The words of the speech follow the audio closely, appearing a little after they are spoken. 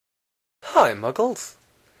Hi, Muggles.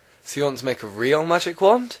 So you want to make a real magic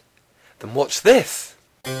wand? Then watch this!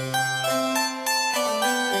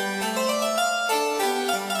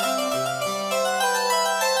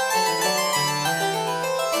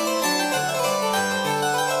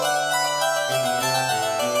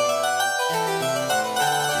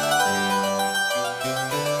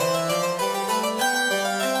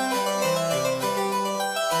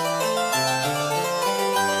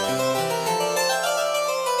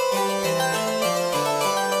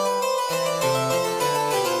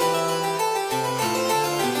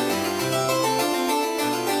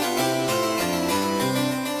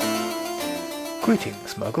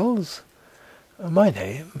 Greetings, Muggles. My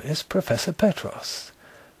name is Professor Petros,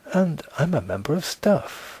 and I'm a member of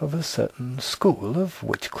staff of a certain school of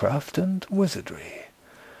witchcraft and wizardry.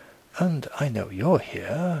 And I know you're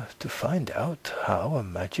here to find out how a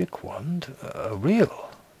magic wand, a real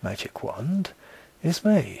magic wand, is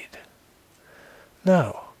made.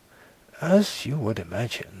 Now, as you would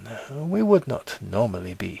imagine, we would not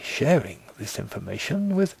normally be sharing this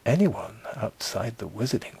information with anyone outside the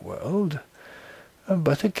wizarding world.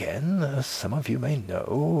 But again, as some of you may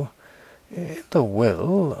know, in the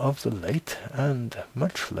will of the late and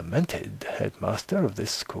much lamented headmaster of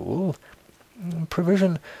this school,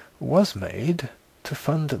 provision was made to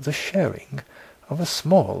fund the sharing of a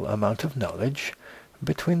small amount of knowledge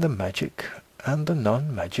between the magic and the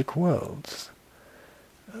non-magic worlds.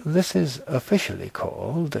 This is officially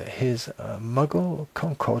called his Muggle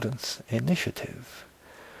Concordance Initiative,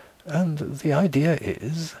 and the idea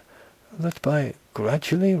is that by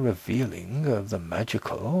gradually revealing the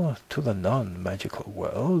magical to the non-magical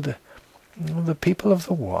world, the people of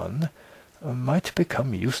the one might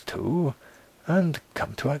become used to and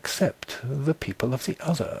come to accept the people of the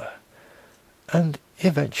other, and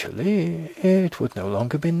eventually it would no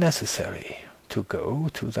longer be necessary to go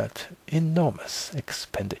to that enormous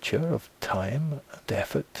expenditure of time and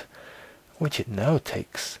effort which it now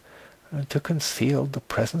takes to conceal the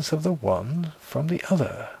presence of the one from the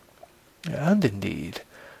other, and indeed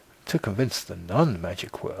to convince the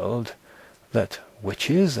non-magic world that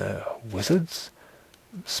witches, wizards,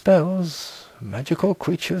 spells, magical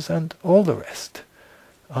creatures, and all the rest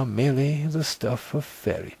are merely the stuff of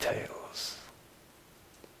fairy tales.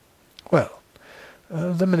 Well,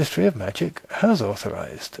 the Ministry of Magic has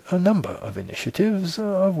authorized a number of initiatives,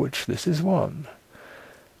 of which this is one,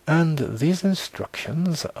 and these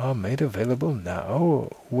instructions are made available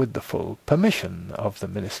now with the full permission of the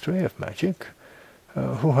Ministry of Magic,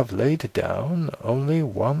 who have laid down only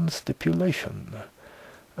one stipulation,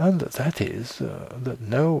 and that is that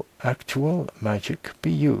no actual magic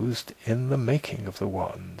be used in the making of the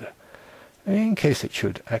wand, in case it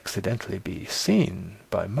should accidentally be seen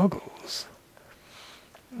by Muggles.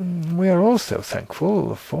 We are also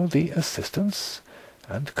thankful for the assistance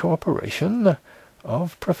and cooperation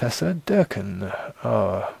of Professor Durkin,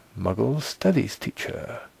 our Muggle Studies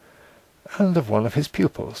teacher, and of one of his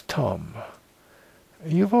pupils, Tom.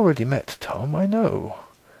 You've already met Tom, I know.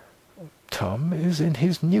 Tom is in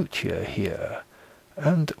his Newt year here,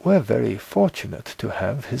 and we're very fortunate to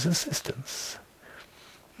have his assistance.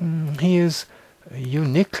 He is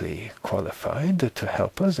uniquely qualified to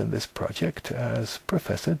help us in this project, as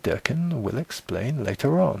Professor Durkin will explain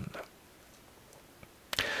later on.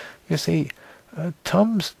 You see,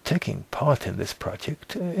 Tom's taking part in this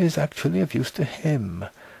project is actually of use to him,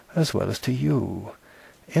 as well as to you,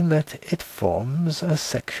 in that it forms a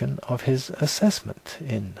section of his assessment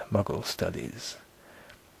in Muggle Studies.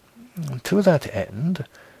 To that end,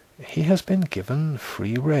 he has been given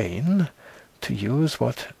free rein to use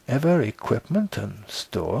whatever equipment and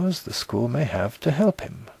stores the school may have to help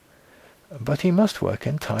him, but he must work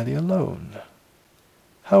entirely alone.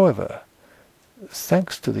 However,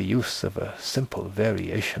 thanks to the use of a simple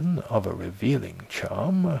variation of a revealing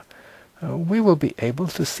charm, we will be able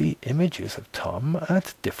to see images of Tom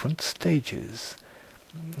at different stages,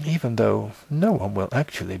 even though no one will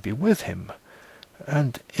actually be with him,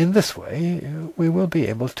 and in this way we will be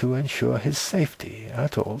able to ensure his safety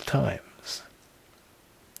at all times.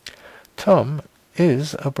 Tom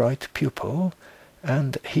is a bright pupil,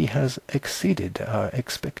 and he has exceeded our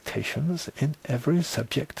expectations in every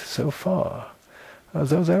subject so far,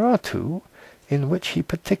 though there are two in which he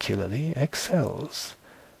particularly excels,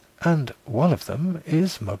 and one of them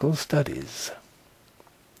is Muggle Studies.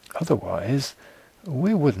 Otherwise,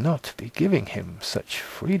 we would not be giving him such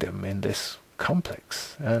freedom in this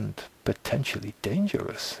complex and potentially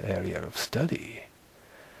dangerous area of study.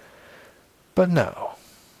 But now,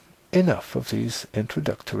 enough of these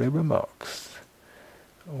introductory remarks.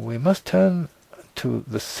 We must turn to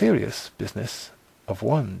the serious business of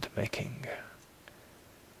wand-making.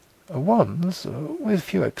 Wands, with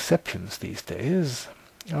few exceptions these days,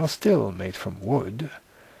 are still made from wood,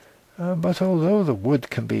 but although the wood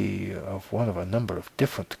can be of one of a number of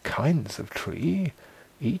different kinds of tree,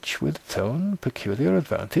 each with its own peculiar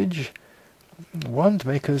advantage,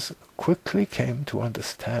 wand-makers quickly came to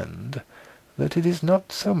understand that it is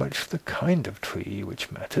not so much the kind of tree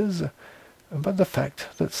which matters, but the fact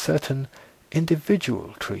that certain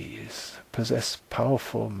individual trees possess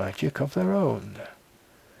powerful magic of their own.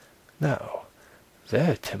 Now,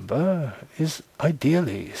 their timber is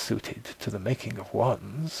ideally suited to the making of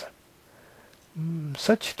wands.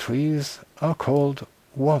 Such trees are called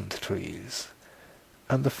wand trees,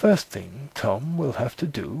 and the first thing Tom will have to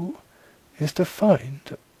do is to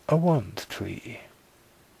find a wand tree.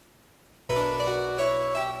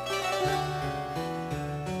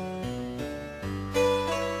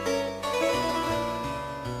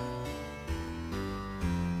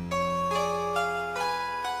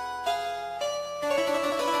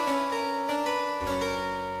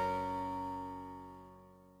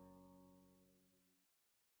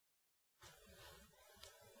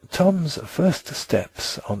 Tom's first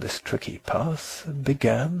steps on this tricky path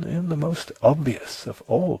began in the most obvious of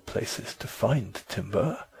all places to find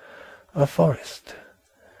timber, a forest.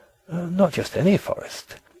 Not just any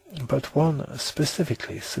forest, but one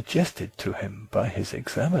specifically suggested to him by his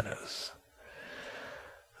examiners.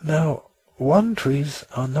 Now, wand trees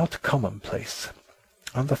are not commonplace,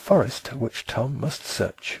 and the forest which Tom must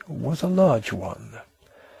search was a large one.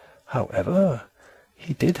 However,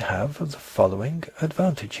 he did have the following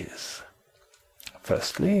advantages.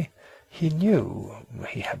 Firstly, he knew,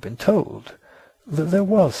 he had been told, that there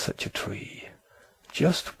was such a tree,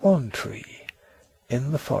 just one tree,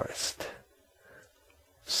 in the forest.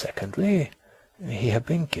 Secondly, he had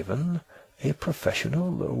been given a professional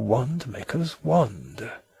wand-maker's wand,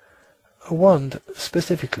 a wand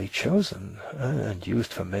specifically chosen and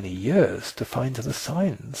used for many years to find the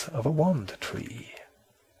signs of a wand tree.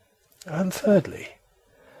 And thirdly,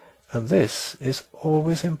 and this is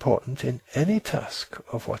always important in any task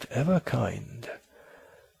of whatever kind,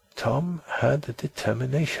 Tom had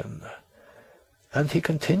determination, and he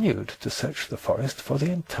continued to search the forest for the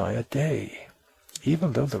entire day,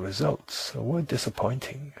 even though the results were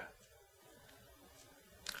disappointing.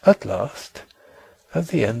 At last, at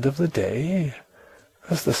the end of the day,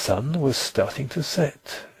 as the sun was starting to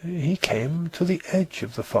set, he came to the edge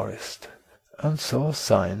of the forest and saw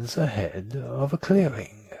signs ahead of a clearing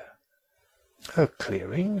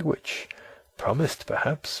which promised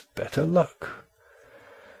perhaps better luck.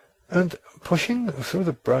 And pushing through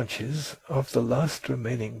the branches of the last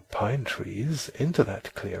remaining pine trees into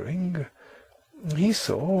that clearing, he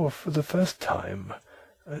saw for the first time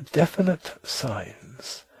definite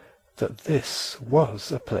signs that this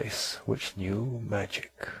was a place which knew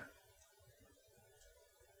magic.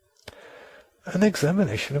 An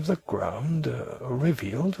examination of the ground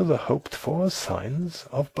revealed the hoped-for signs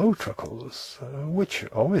of bowtruckles, which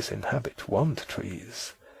always inhabit wand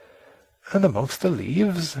trees, and amongst the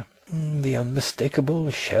leaves the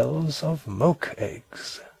unmistakable shells of moke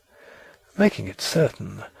eggs, making it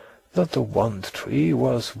certain that the wand tree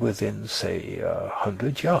was within, say,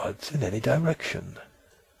 100 yards in any direction.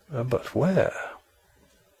 But where?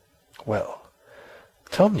 Well,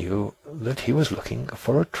 Tom knew that he was looking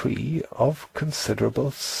for a tree of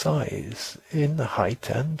considerable size in height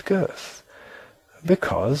and girth,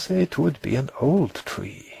 because it would be an old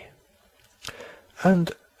tree,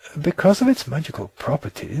 and because of its magical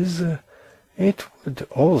properties, it would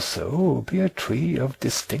also be a tree of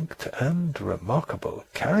distinct and remarkable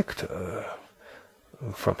character.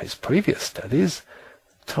 From his previous studies,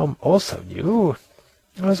 Tom also knew,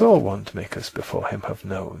 as all wand-makers before him have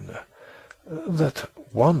known, that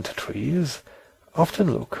wand trees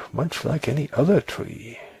often look much like any other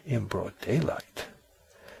tree in broad daylight,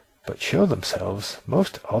 but show themselves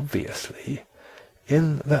most obviously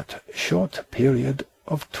in that short period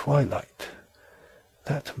of twilight,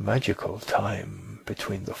 that magical time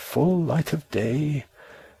between the full light of day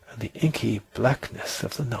and the inky blackness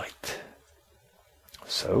of the night.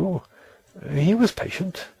 So he was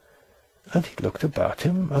patient, and he looked about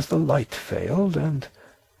him as the light failed, and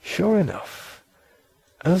sure enough,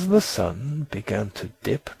 as the sun began to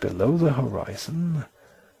dip below the horizon,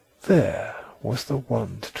 there was the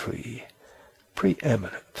wand tree,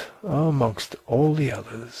 preeminent amongst all the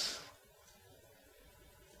others.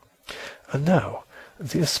 And now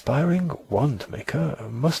the aspiring wand-maker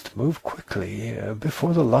must move quickly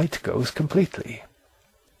before the light goes completely.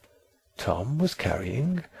 Tom was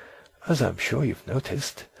carrying, as I'm sure you've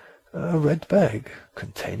noticed, a red bag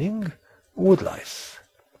containing woodlice,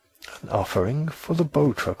 an offering for the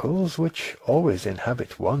bowtruckles which always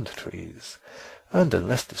inhabit wand trees, and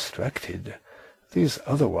unless distracted, these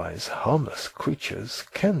otherwise harmless creatures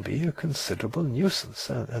can be a considerable nuisance,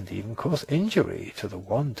 and even cause injury to the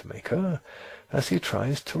wand-maker as he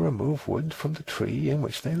tries to remove wood from the tree in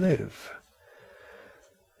which they live.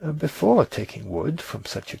 Before taking wood from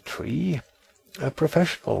such a tree, a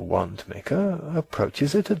professional wand-maker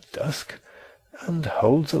approaches it at dusk and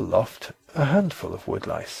holds aloft a handful of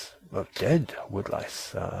woodlice, of dead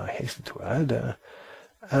woodlice, I hasten to add,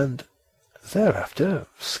 and thereafter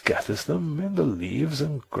scatters them in the leaves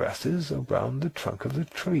and grasses around the trunk of the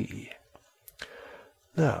tree.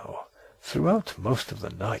 Now, throughout most of the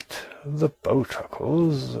night, the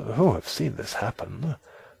bowtruckles, who have seen this happen,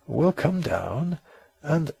 will come down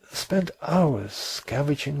and spend hours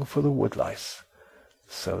scavenging for the woodlice,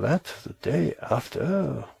 so that the day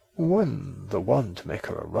after, when the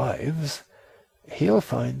wand-maker arrives, he'll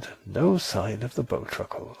find no sign of the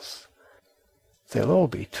bowtruckles. They'll all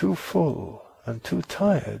be too full and too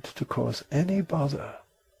tired to cause any bother.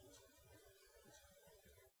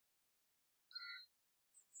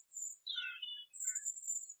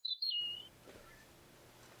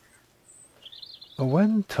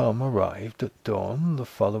 When Tom arrived at dawn the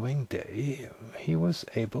following day, he was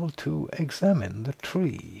able to examine the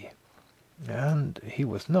tree, and he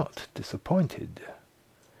was not disappointed.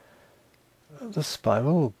 The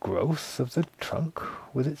spiral growth of the trunk,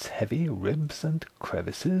 with its heavy ribs and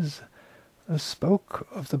crevices, spoke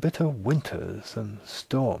of the bitter winters and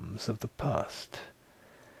storms of the past.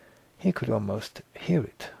 He could almost hear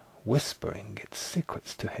it whispering its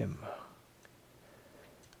secrets to him.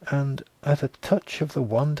 And at a touch of the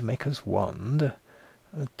wand-maker's wand,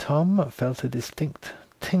 Tom felt a distinct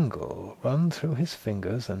tingle run through his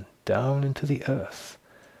fingers and down into the earth,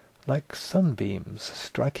 like sunbeams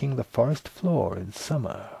striking the forest floor in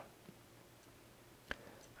summer.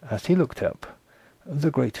 As he looked up,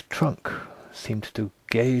 the great trunk seemed to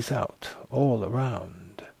gaze out all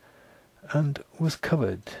around, and was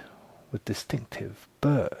covered with distinctive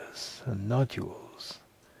burrs and nodules.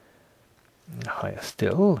 Higher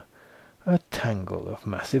still, a tangle of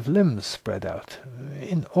massive limbs spread out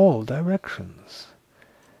in all directions,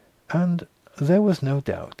 and there was no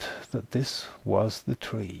doubt that this was the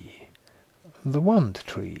tree, the wand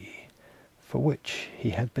tree, for which he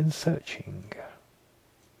had been searching.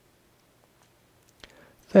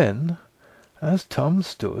 Then, as Tom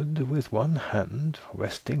stood with one hand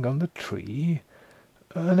resting on the tree,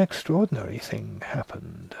 an extraordinary thing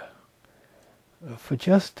happened. For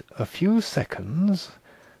just a few seconds,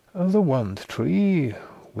 the wand tree,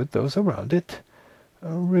 with those around it,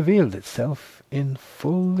 revealed itself in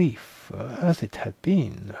full leaf, as it had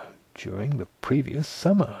been during the previous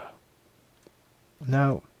summer.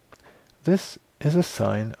 Now, this is a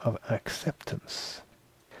sign of acceptance,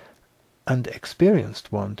 and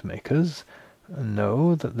experienced wand-makers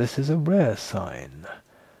know that this is a rare sign,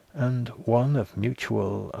 and one of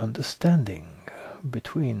mutual understanding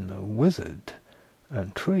between wizard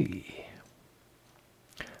and tree.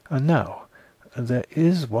 And now, there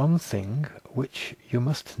is one thing which you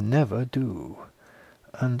must never do,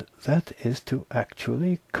 and that is to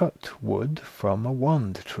actually cut wood from a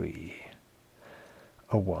wand tree.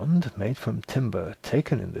 A wand made from timber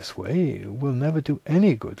taken in this way will never do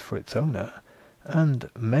any good for its owner, and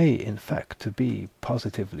may in fact be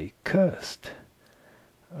positively cursed.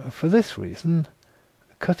 For this reason,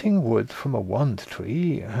 cutting wood from a wand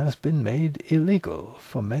tree has been made illegal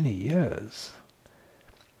for many years.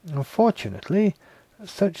 Fortunately,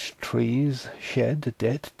 such trees shed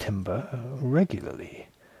dead timber regularly,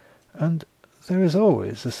 and there is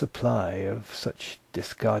always a supply of such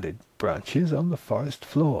discarded branches on the forest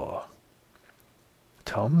floor.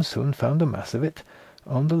 Tom soon found a mass of it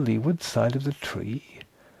on the leeward side of the tree,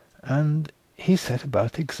 and he set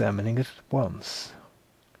about examining it at once.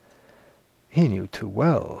 He knew too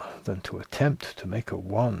well than to attempt to make a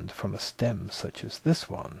wand from a stem such as this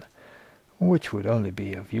one, which would only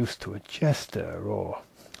be of use to a jester, or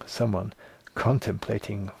someone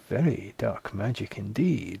contemplating very dark magic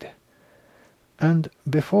indeed. And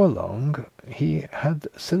before long he had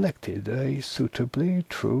selected a suitably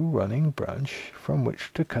true-running branch from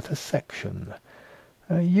which to cut a section,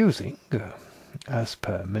 using, as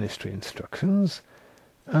per ministry instructions,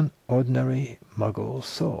 an ordinary Muggle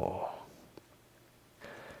saw.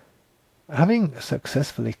 Having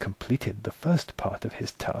successfully completed the first part of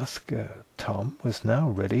his task, Tom was now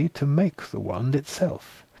ready to make the wand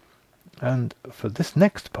itself, and for this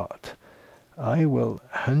next part I will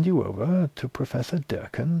hand you over to Professor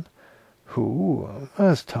Durkin, who,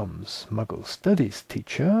 as Tom's Muggle Studies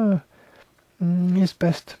teacher, is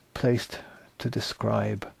best placed to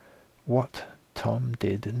describe what Tom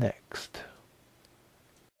did next.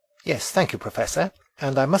 Yes, thank you, Professor.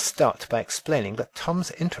 And I must start by explaining that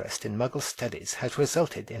Tom's interest in Muggle studies has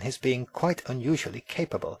resulted in his being quite unusually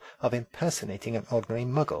capable of impersonating an ordinary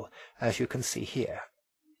Muggle, as you can see here.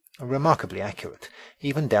 Remarkably accurate,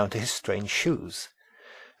 even down to his strange shoes.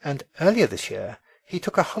 And earlier this year, he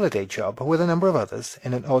took a holiday job with a number of others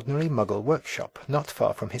in an ordinary Muggle workshop not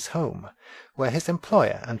far from his home, where his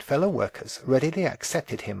employer and fellow workers readily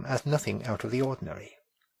accepted him as nothing out of the ordinary.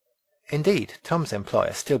 Indeed, Tom's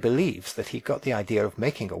employer still believes that he got the idea of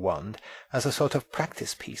making a wand as a sort of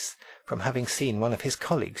practice piece from having seen one of his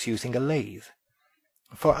colleagues using a lathe.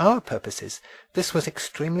 For our purposes, this was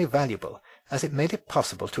extremely valuable, as it made it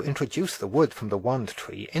possible to introduce the wood from the wand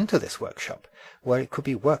tree into this workshop, where it could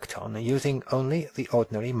be worked on using only the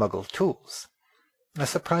ordinary Muggle tools. A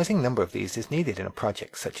surprising number of these is needed in a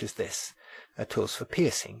project such as this, tools for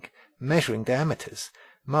piercing, measuring diameters,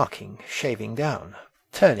 marking, shaving down,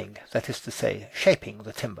 turning, that is to say, shaping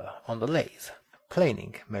the timber on the lathe,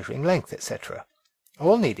 planing, measuring length, etc.,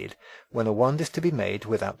 all needed when a wand is to be made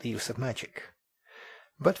without the use of magic.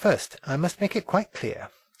 But first, I must make it quite clear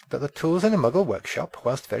that the tools in a Muggle workshop,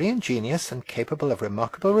 whilst very ingenious and capable of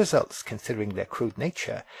remarkable results considering their crude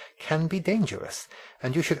nature, can be dangerous,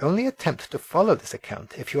 and you should only attempt to follow this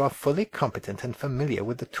account if you are fully competent and familiar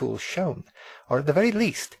with the tools shown, or at the very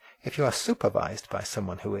least, if you are supervised by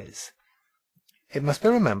someone who is. It must be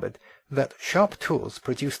remembered that sharp tools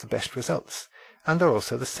produce the best results, and are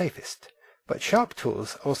also the safest, but sharp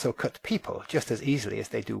tools also cut people just as easily as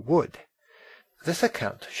they do wood. This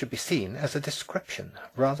account should be seen as a description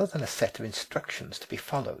rather than a set of instructions to be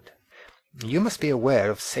followed. You must be aware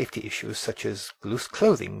of safety issues such as loose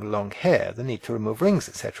clothing, long hair, the need to remove rings,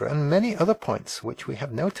 etc., and many other points which we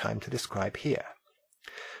have no time to describe here.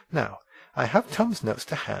 Now, I have Tom's notes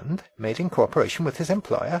to hand, made in cooperation with his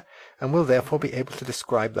employer, and will therefore be able to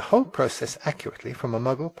describe the whole process accurately from a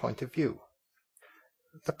Muggle point of view.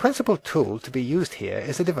 The principal tool to be used here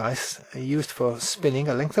is a device used for spinning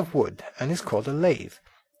a length of wood and is called a lathe,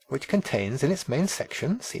 which contains in its main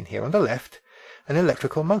section, seen here on the left, an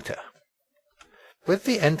electrical motor. With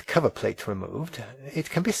the end cover plate removed, it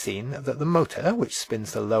can be seen that the motor, which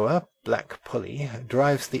spins the lower black pulley,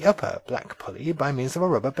 drives the upper black pulley by means of a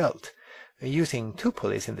rubber belt. Using two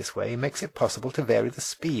pulleys in this way makes it possible to vary the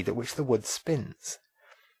speed at which the wood spins.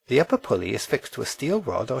 The upper pulley is fixed to a steel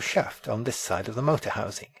rod or shaft on this side of the motor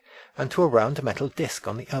housing, and to a round metal disc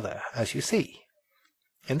on the other, as you see.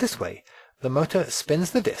 In this way, the motor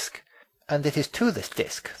spins the disc, and it is to this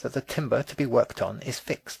disc that the timber to be worked on is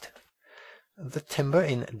fixed. The timber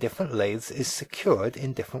in different lathes is secured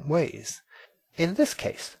in different ways. In this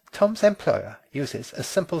case, Tom's employer uses a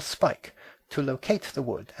simple spike to locate the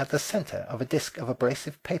wood at the center of a disc of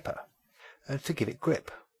abrasive paper, to give it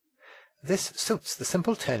grip. This suits the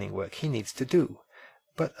simple turning work he needs to do,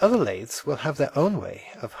 but other lathes will have their own way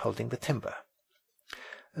of holding the timber.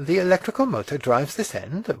 The electrical motor drives this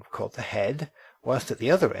end, called the head, whilst at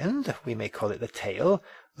the other end, we may call it the tail,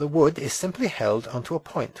 the wood is simply held onto a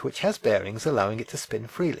point which has bearings allowing it to spin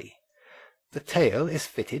freely. The tail is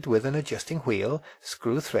fitted with an adjusting wheel,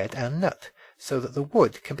 screw thread, and nut, so that the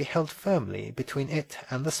wood can be held firmly between it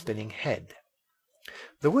and the spinning head.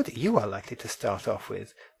 The wood you are likely to start off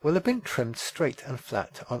with will have been trimmed straight and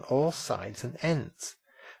flat on all sides and ends,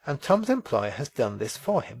 and Tom's employer has done this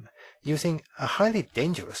for him, using a highly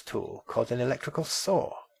dangerous tool called an electrical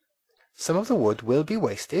saw. Some of the wood will be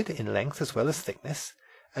wasted in length as well as thickness,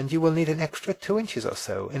 and you will need an extra 2 inches or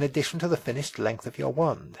so in addition to the finished length of your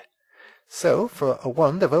wand. So, for a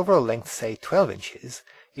wand of overall length, say 12 inches,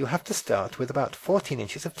 you have to start with about 14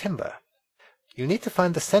 inches of timber. You need to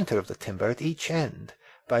find the center of the timber at each end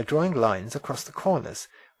by drawing lines across the corners,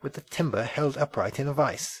 with the timber held upright in a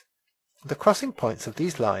vise. The crossing points of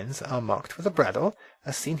these lines are marked with a bradawl,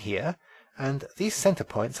 as seen here, and these center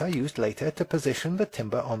points are used later to position the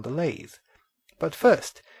timber on the lathe. But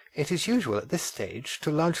first, it is usual at this stage to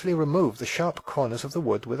largely remove the sharp corners of the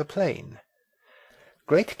wood with a plane.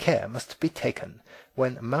 Great care must be taken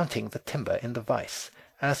when mounting the timber in the vise,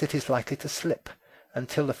 as it is likely to slip,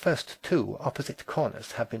 until the first 2 opposite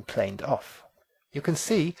corners have been planed off. You can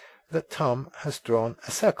see that Tom has drawn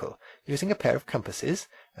a circle, using a pair of compasses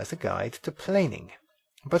as a guide to planing,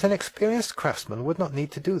 but an experienced craftsman would not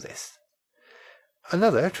need to do this.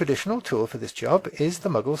 Another traditional tool for this job is the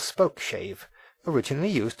Muggle spoke shave, originally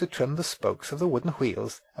used to trim the spokes of the wooden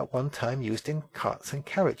wheels at one time used in carts and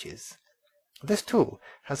carriages. This tool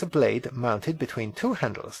has a blade mounted between 2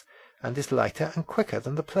 handles, and is lighter and quicker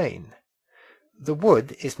than the plane. The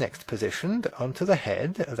wood is next positioned onto the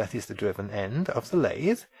head, that is the driven end, of the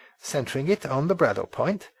lathe, centering it on the bradawl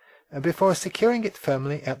point, before securing it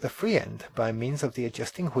firmly at the free end by means of the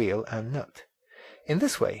adjusting wheel and nut. In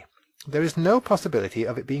this way, there is no possibility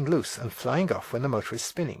of it being loose and flying off when the motor is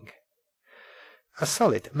spinning. A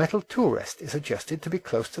solid metal tool rest is adjusted to be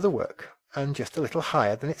close to the work and just a little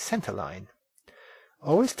higher than its center line.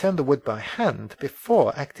 Always turn the wood by hand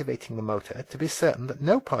before activating the motor to be certain that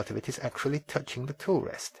no part of it is actually touching the tool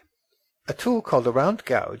rest. A tool called a round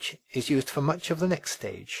gouge is used for much of the next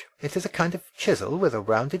stage. It is a kind of chisel with a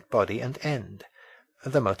rounded body and end.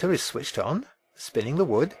 The motor is switched on, spinning the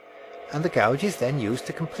wood, and the gouge is then used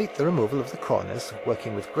to complete the removal of the corners,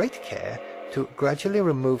 working with great care to gradually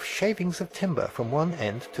remove shavings of timber from one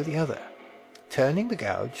end to the other, turning the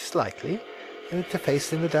gouge slightly to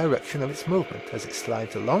face in the direction of its movement as it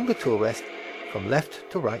slides along the tool rest from left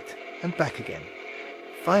to right and back again,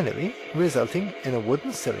 finally resulting in a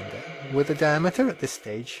wooden cylinder with a diameter at this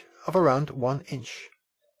stage of around 1 inch.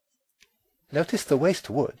 Notice the waste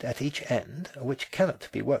wood at each end, which cannot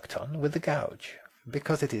be worked on with the gouge,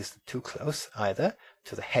 because it is too close either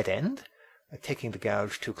to the head end, taking the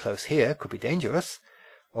gouge too close here could be dangerous,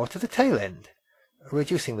 or to the tail end.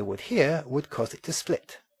 Reducing the wood here would cause it to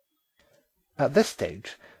split. At this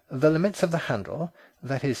stage, the limits of the handle,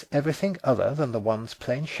 that is, everything other than the one's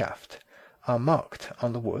plain shaft, are marked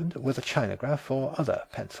on the wood with a chinograph or other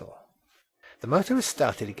pencil. The motor is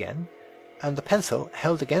started again, and the pencil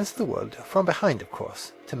held against the wood from behind, of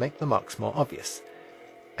course, to make the marks more obvious,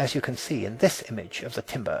 as you can see in this image of the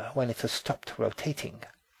timber when it has stopped rotating.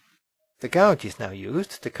 The gouge is now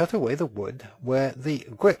used to cut away the wood where the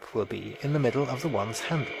grip will be in the middle of the one's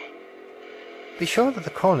handle. Be sure that the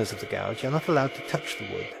corners of the gouge are not allowed to touch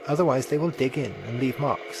the wood, otherwise they will dig in and leave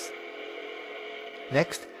marks.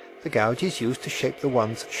 Next, the gouge is used to shape the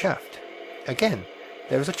one's shaft. Again,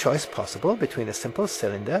 there is a choice possible between a simple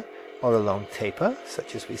cylinder or a long taper,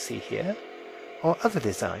 such as we see here, or other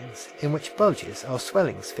designs in which bulges or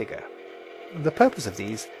swellings figure. The purpose of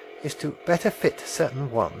these is to better fit certain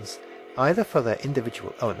wands, either for their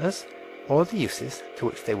individual owners or the uses to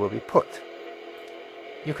which they will be put.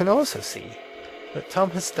 You can also see that Tom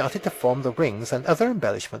has started to form the rings and other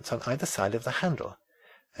embellishments on either side of the handle.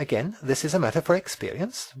 Again, this is a matter for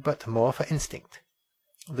experience, but more for instinct.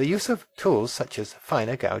 The use of tools such as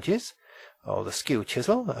finer gouges, or the skew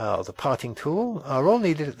chisel, or the parting tool, are all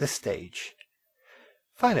needed at this stage.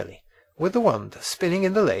 Finally, with the wand spinning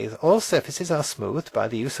in the lathe, all surfaces are smoothed by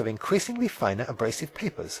the use of increasingly finer abrasive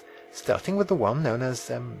papers, starting with the one known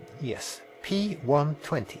as,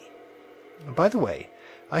 P120. By the way,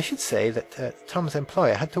 I should say that Tom's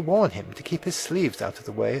employer had to warn him to keep his sleeves out of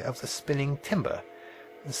the way of the spinning timber,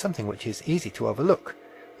 something which is easy to overlook,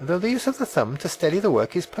 though the use of the thumb to steady the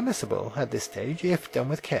work is permissible at this stage if done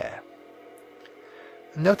with care.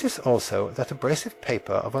 Notice also that abrasive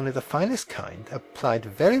paper of only the finest kind, applied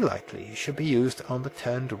very lightly, should be used on the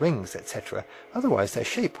turned rings, etc., otherwise their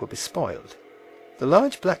shape will be spoiled. The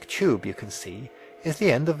large black tube you can see is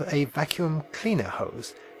the end of a vacuum cleaner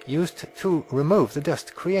hose, used to remove the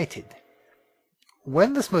dust created.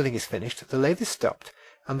 When the smoothing is finished, the lathe is stopped,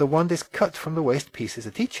 and the wand is cut from the waste pieces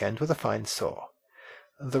at each end with a fine saw.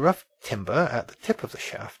 The rough timber at the tip of the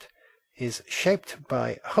shaft is shaped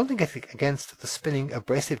by holding it against the spinning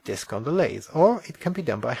abrasive disc on the lathe, or it can be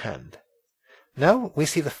done by hand. Now we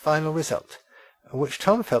see the final result, which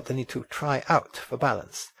Tom felt the need to try out for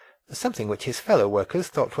balance, something which his fellow workers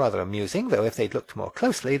thought rather amusing, though if they'd looked more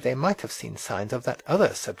closely they might have seen signs of that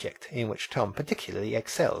other subject in which Tom particularly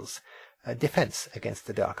excels, defense against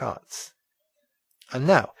the dark arts. And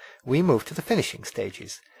now we move to the finishing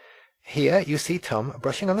stages. Here you see Tom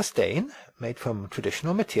brushing on a stain, made from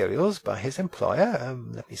traditional materials by his employer,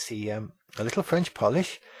 a little French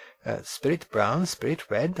polish, spirit brown, spirit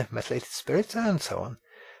red, methylated spirits, and so on,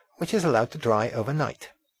 which is allowed to dry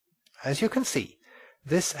overnight. As you can see,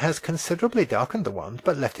 this has considerably darkened the wand,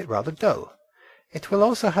 but left it rather dull. It will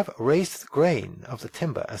also have raised the grain of the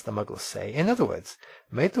timber, as the Muggles say, in other words,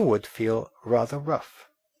 made the wood feel rather rough.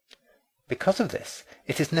 Because of this,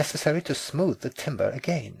 it is necessary to smooth the timber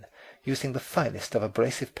again, using the finest of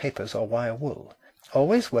abrasive papers or wire wool,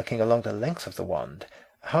 always working along the length of the wand,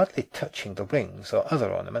 hardly touching the rings or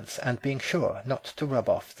other ornaments, and being sure not to rub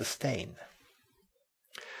off the stain.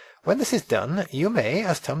 When this is done, you may,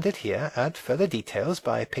 as Tom did here, add further details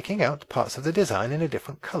by picking out parts of the design in a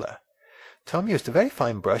different colour. Tom used a very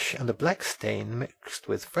fine brush and a black stain mixed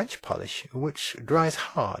with French polish, which dries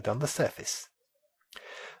hard on the surface.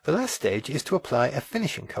 The last stage is to apply a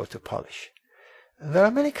finishing coat of polish. There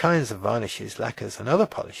are many kinds of varnishes, lacquers, and other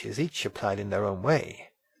polishes, each applied in their own way.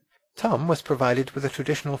 Tom was provided with a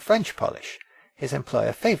traditional French polish. His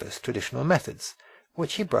employer favours traditional methods,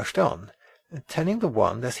 which he brushed on, turning the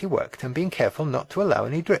wand as he worked and being careful not to allow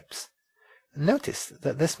any drips. Notice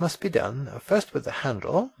that this must be done first with the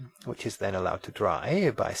handle, which is then allowed to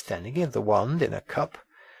dry by standing the wand in a cup,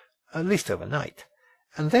 at least overnight,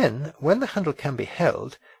 and then, when the handle can be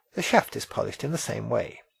held, the shaft is polished in the same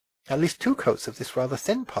way. At least 2 coats of this rather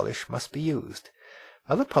thin polish must be used.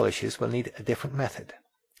 Other polishes will need a different method.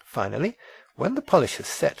 Finally, when the polish has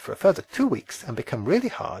set for a further 2 weeks and become really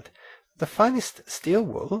hard, the finest steel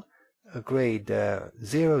wool, grade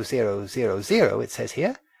 0000 it says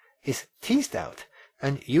here, is teased out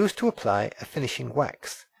and used to apply a finishing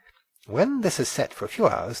wax. When this is set for a few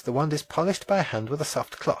hours, the wand is polished by hand with a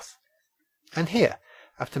soft cloth. And here,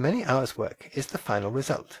 after many hours' work, is the final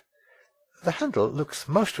result. The handle looks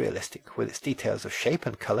most realistic with its details of shape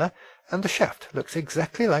and colour, and the shaft looks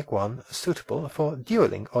exactly like one suitable for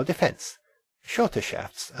duelling or defence. Shorter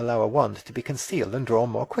shafts allow a wand to be concealed and drawn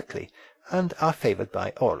more quickly, and are favoured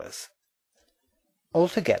by aurors.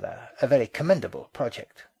 Altogether, a very commendable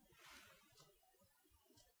project.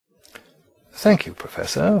 Thank you,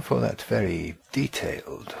 Professor, for that very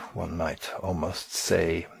detailed, one might almost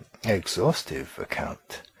say exhaustive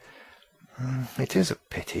account. It is a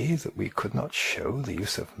pity that we could not show the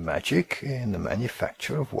use of magic in the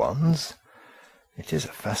manufacture of wands. It is a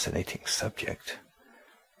fascinating subject.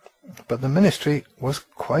 But the Ministry was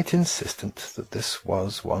quite insistent that this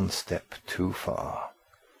was one step too far.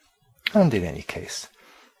 And in any case,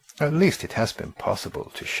 at least it has been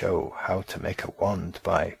possible to show how to make a wand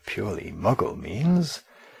by purely Muggle means,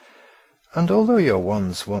 and although your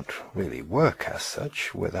wands won't really work as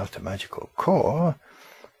such without a magical core,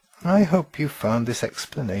 I hope you found this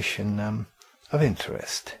explanation of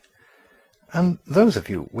interest. And those of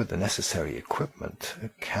you with the necessary equipment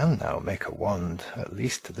can now make a wand, at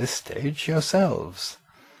least to this stage, yourselves.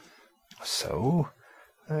 So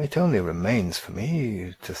it only remains for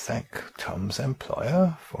me to thank Tom's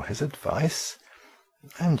employer for his advice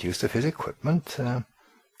and use of his equipment,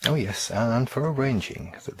 oh yes, and for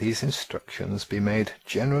arranging that these instructions be made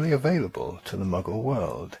generally available to the Muggle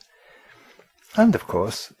world. And, of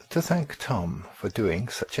course, to thank Tom for doing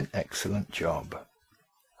such an excellent job.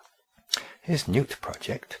 His Newt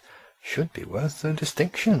project should be worth a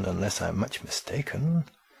distinction, unless I'm much mistaken.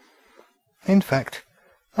 In fact,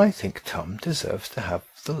 I think Tom deserves to have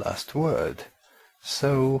the last word,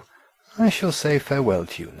 so I shall say farewell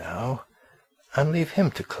to you now, and leave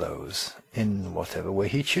him to close in whatever way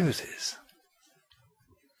he chooses.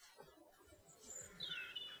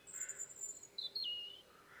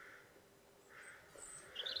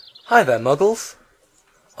 Hi there, Muggles.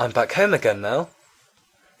 I'm back home again now.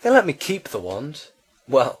 They let me keep the wand.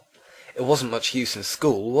 Well, it wasn't much use in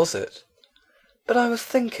school, was it? But I was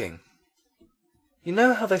thinking. You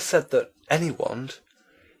know how they said that any wand,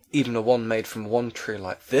 even a wand made from one tree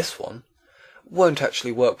like this one, won't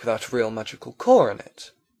actually work without a real magical core in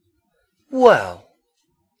it? Well,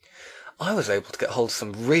 I was able to get hold of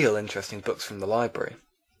some real interesting books from the library.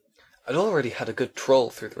 I'd already had a good trawl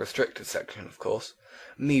through the restricted section, of course,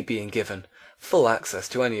 me being given full access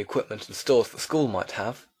to any equipment and stores the school might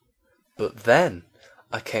have. But then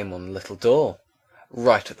I came on a little door,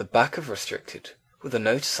 right at the back of restricted, with a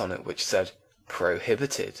notice on it which said,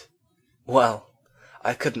 "Prohibited." Well,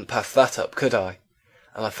 I couldn't pass that up, could I?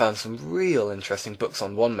 And I found some real interesting books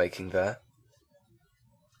on wand making there.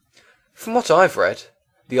 From what I've read,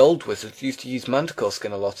 the old wizards used to use manticore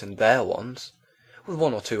skin a lot in their wands, with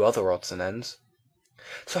 1 or 2 other odds and ends.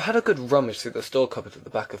 So I had a good rummage through the store cupboard at the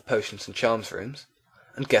back of potions and charms rooms,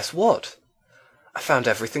 and guess what? I found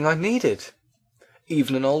everything I needed.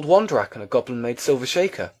 Even an old wand rack and a goblin-made silver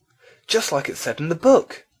shaker, just like it said in the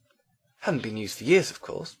book. Hadn't been used for years, of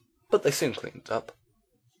course, but they soon cleaned it up.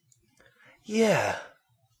 Yeah,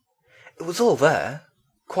 it was all there,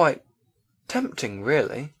 quite tempting,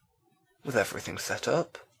 really, with everything set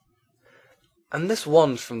up. And this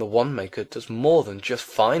wand from the wand maker does more than just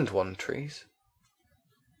find wand trees.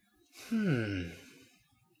 The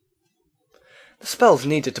spells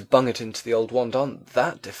needed to bung it into the old wand aren't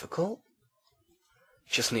that difficult.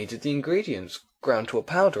 Just needed the ingredients ground to a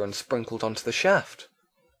powder and sprinkled onto the shaft.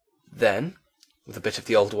 Then, with a bit of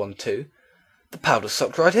the old wand too, the powder's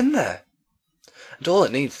sucked right in there. And all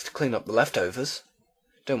it needs is to clean up the leftovers.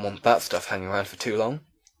 Don't want that stuff hanging around for too long.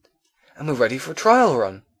 And we're ready for a trial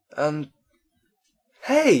run. And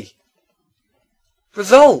hey!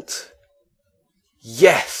 Result!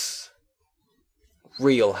 Yes!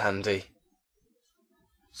 Real handy.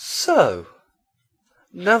 So,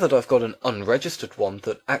 now that I've got an unregistered wand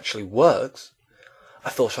that actually works, I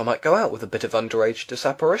thought I might go out with a bit of underage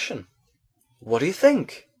disapparition. What do you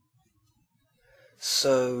think?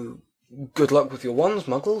 So, good luck with your wands,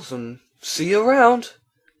 Muggles, and see you around.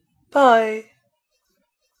 Bye.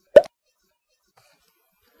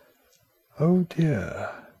 Oh dear.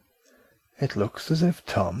 It looks as if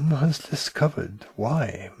Tom has discovered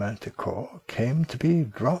why Manticore came to be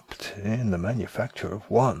dropped in the manufacture of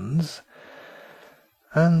wands,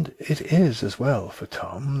 and it is as well for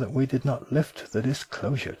Tom that we did not lift the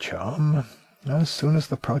disclosure charm as soon as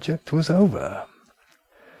the project was over.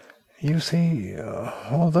 You see,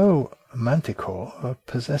 although Manticore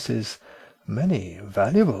possesses many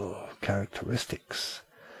valuable characteristics,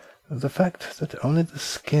 the fact that only the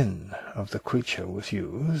skin of the creature was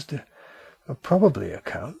used probably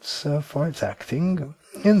accounts for its acting,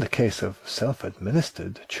 in the case of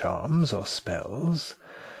self-administered charms or spells,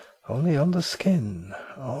 only on the skin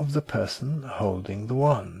of the person holding the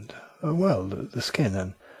wand. Well, the skin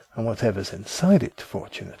and whatever's inside it,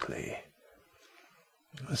 fortunately.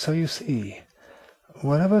 So you see,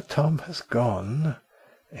 wherever Tom has gone,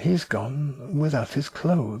 he's gone without his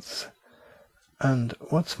clothes, and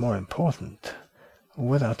what's more important,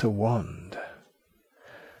 without a wand.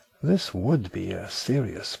 This would be a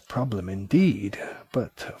serious problem indeed,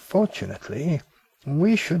 but fortunately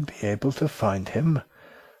we should be able to find him,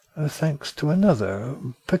 thanks to another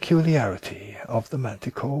peculiarity of the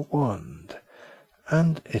Manticore wand,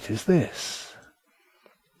 and it is this.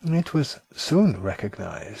 It was soon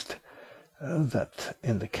recognized that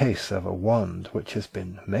in the case of a wand which has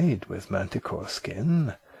been made with Manticore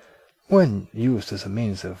skin, when used as a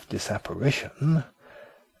means of disapparition,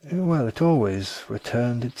 well, it always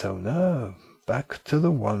returned its owner back to the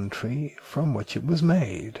wand tree from which it was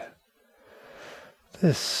made.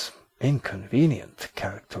 This inconvenient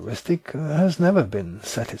characteristic has never been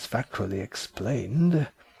satisfactorily explained,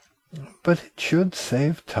 but it should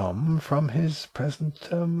save Tom from his present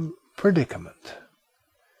predicament.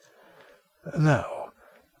 Now,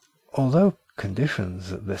 although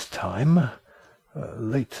conditions at this time,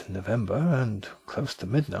 late November and close to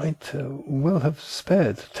midnight, will have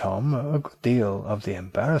spared Tom a good deal of the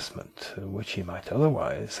embarrassment which he might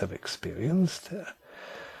otherwise have experienced,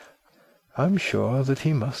 I'm sure that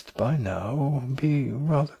he must by now be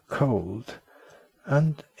rather cold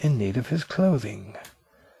and in need of his clothing.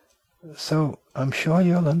 So I'm sure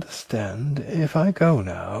you'll understand if I go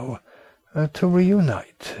now to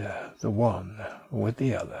reunite the one with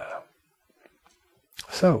the other.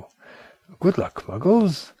 So, good luck,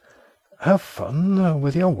 Muggles. Have fun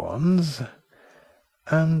with your wands,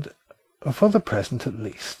 and for the present at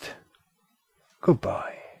least,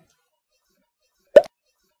 goodbye.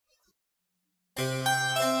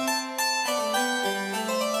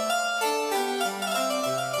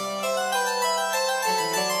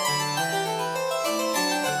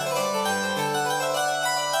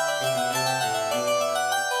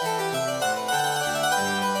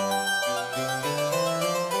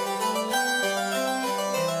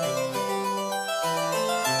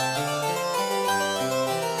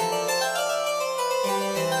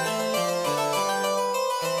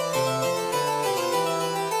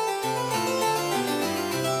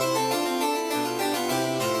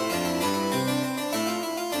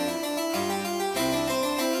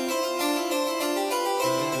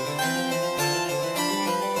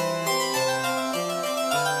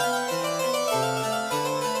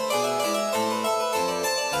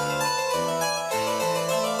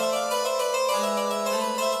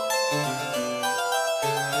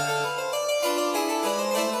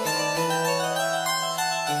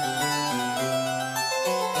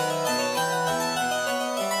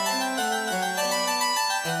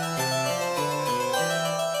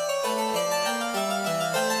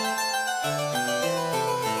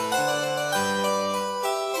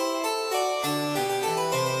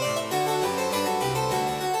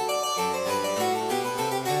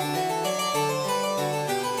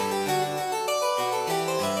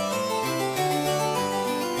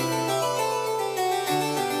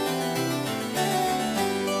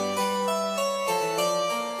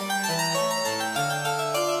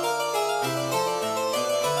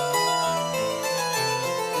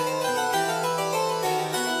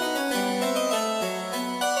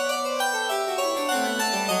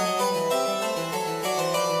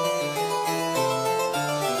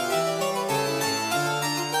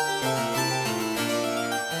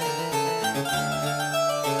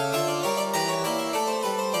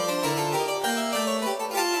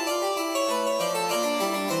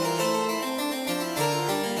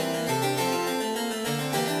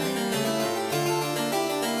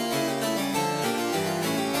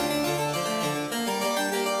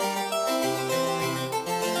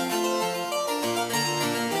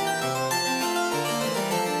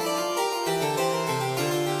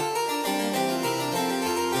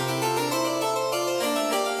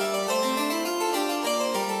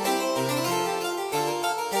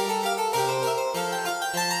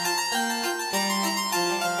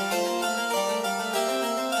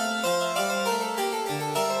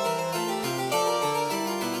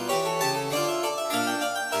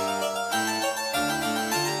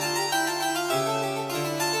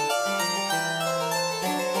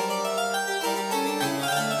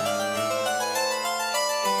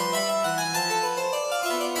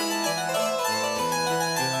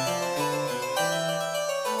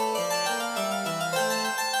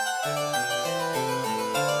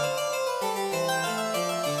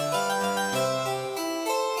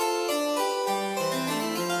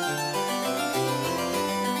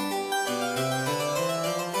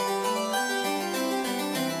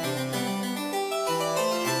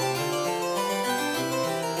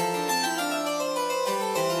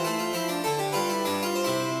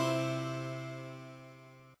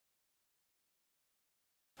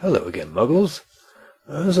 Hello again, Muggles.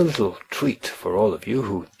 As a little treat for all of you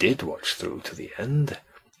who did watch through to the end,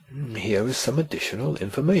 here is some additional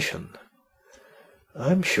information.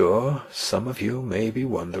 I'm sure some of you may be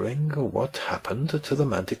wondering what happened to the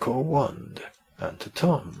Manticore wand and to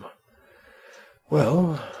Tom.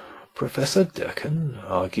 Well, Professor Durkin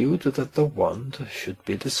argued that the wand should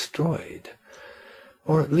be destroyed,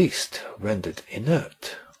 or at least rendered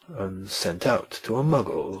inert, and sent out to a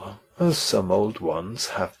Muggle, as some old wands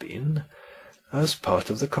have been, as part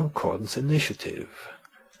of the Concordance Initiative.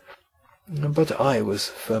 But I was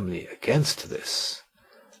firmly against this,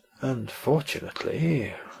 and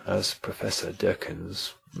fortunately, as Professor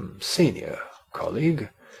Durkin's senior colleague,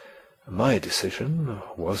 my decision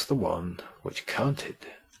was the one which counted.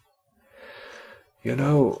 You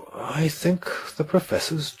know, I think the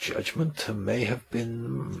Professor's judgment may have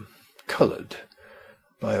been coloured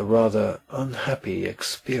by a rather unhappy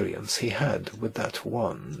experience he had with that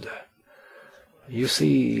wand. You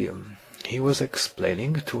see, he was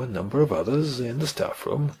explaining to a number of others in the staff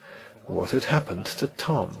room what had happened to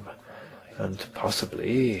Tom, and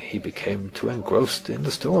possibly he became too engrossed in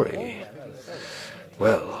the story.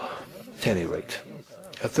 Well, at any rate,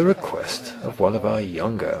 at the request of one of our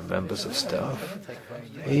younger members of staff,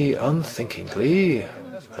 he unthinkingly,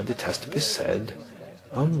 and it has to be said,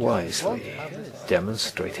 unwisely,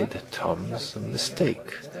 demonstrated Tom's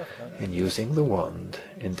mistake in using the wand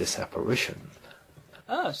in disapparition.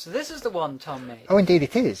 Oh, so this is the one Tom made. Oh, indeed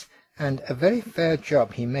it is, and a very fair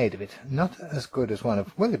job he made of it. Not as good as one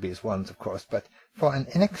of Willoughby's wands, of course, but for an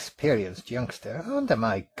inexperienced youngster, under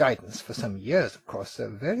my guidance for some years, of course,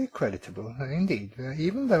 very creditable indeed,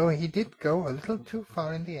 even though he did go a little too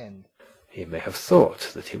far in the end. He may have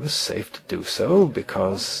thought that he was safe to do so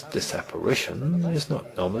because disapparition is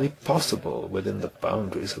not normally possible within the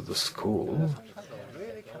boundaries of the school.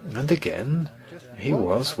 And again, he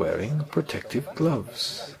was wearing protective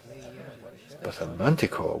gloves. But a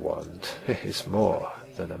Manticore wand is more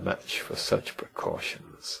than a match for such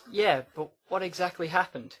precautions. Yeah, but what exactly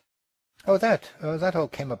happened? Oh, that all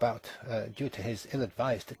came about due to his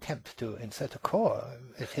ill-advised attempt to insert a core,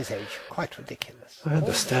 at his age, quite ridiculous. I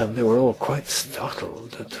understand they were all quite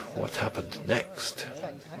startled at what happened next.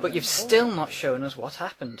 But you've still not shown us what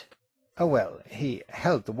happened. Oh, well, he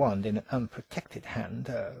held the wand in an unprotected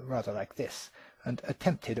hand, rather like this, and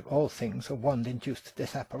attempted of all things a wand-induced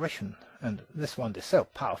disapparition, and this wand is so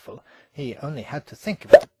powerful, he only had to think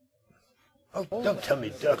of it. Oh, don't tell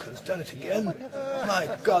me Durkin's done it again.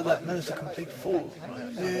 My God, that man is a complete fool.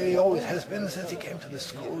 He always has been since he came to this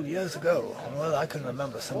school years ago. Well, I can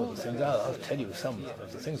remember some of the things. I'll tell you some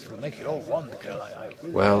of the things that will make it all wonderful.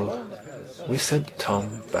 Well, we sent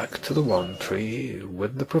Tom back to the wand tree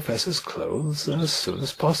with the Professor's clothes as soon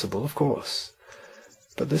as possible, of course.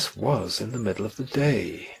 But this was in the middle of the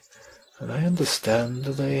day, and I understand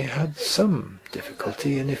they had some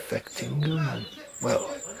difficulty in effecting,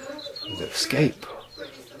 the escape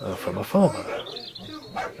from a farmer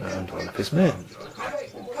and one of his men.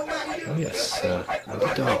 Oh yes, and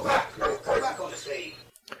a dog.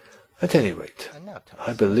 At any rate,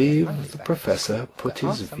 I believe the Professor put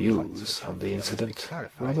his views on the incident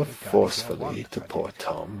rather forcefully to poor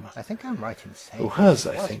Tom, who has,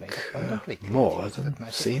 I think, more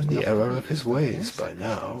than seen the error of his ways by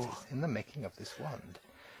now.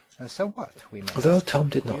 Although Tom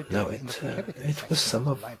did not know it, it was some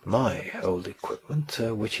of my old equipment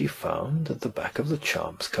which he found at the back of the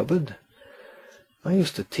charms cupboard. I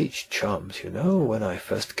used to teach charms, you know, when I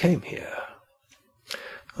first came here.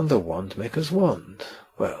 And the wand-maker's wand,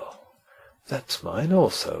 well, that's mine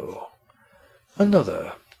also.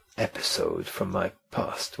 Another episode from my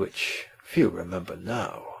past which few remember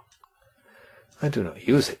now. I do not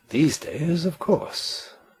use it these days, of course.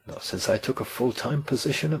 Not since I took a full-time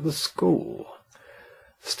position at the school.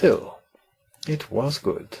 Still, it was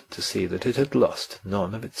good to see that it had lost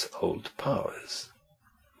none of its old powers.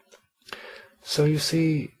 So you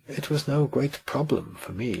see, it was no great problem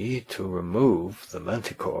for me to remove the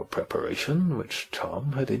Manticore preparation which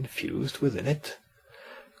Tom had infused within it.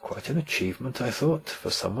 Quite an achievement, I thought, for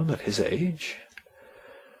someone at his age.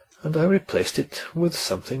 And I replaced it with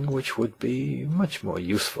something which would be much more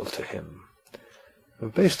useful to him.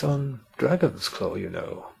 Based on dragon's claw, you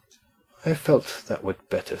know. I felt that would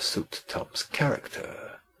better suit Tom's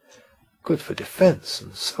character. Good for defense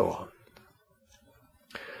and so on.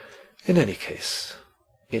 In any case,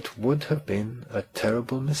 it would have been a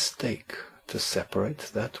terrible mistake to separate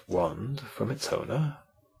that wand from its owner.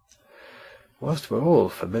 Whilst we're all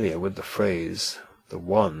familiar with the phrase, "the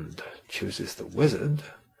wand chooses the wizard,"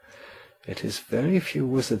 It is very few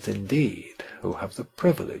wizards indeed who have the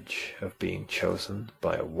privilege of being chosen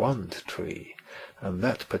by a wand tree, and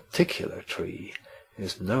that particular tree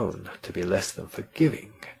is known to be less than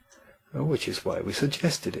forgiving, which is why we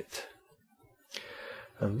suggested it.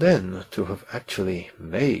 And then to have actually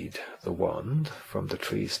made the wand from the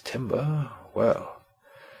tree's timber, well,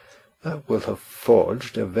 that will have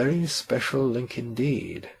forged a very special link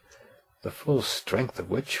indeed, the full strength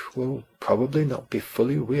of which will probably not be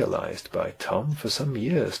fully realized by Tom for some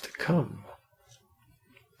years to come.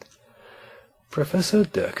 Professor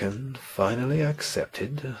Durkin finally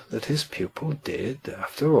accepted that his pupil did,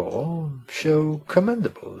 after all, show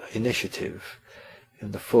commendable initiative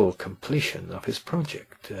in the full completion of his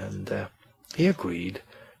project, and he agreed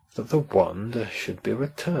that the wand should be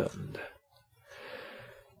returned.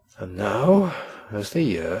 And now, as the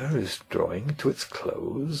year is drawing to its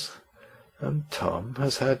close, and Tom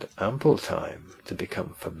has had ample time to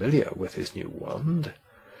become familiar with his new wand,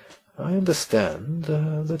 I understand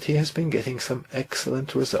that he has been getting some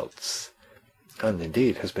excellent results, and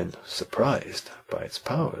indeed has been surprised by its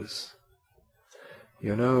powers.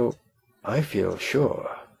 You know, I feel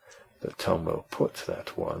sure that Tom will put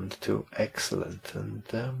that wand to excellent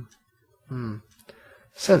and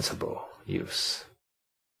sensible use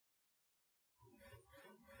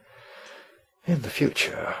in the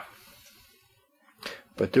future.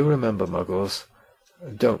 But do remember, Muggles,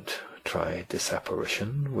 don't try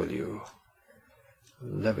disapparition, will you?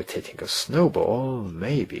 Levitating a snowball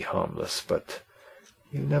may be harmless, but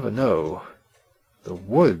you never know. The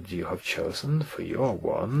wood you have chosen for your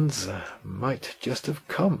wands might just have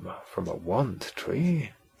come from a wand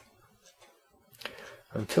tree.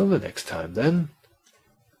 Until the next time, then,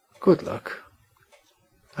 good luck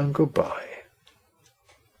and goodbye.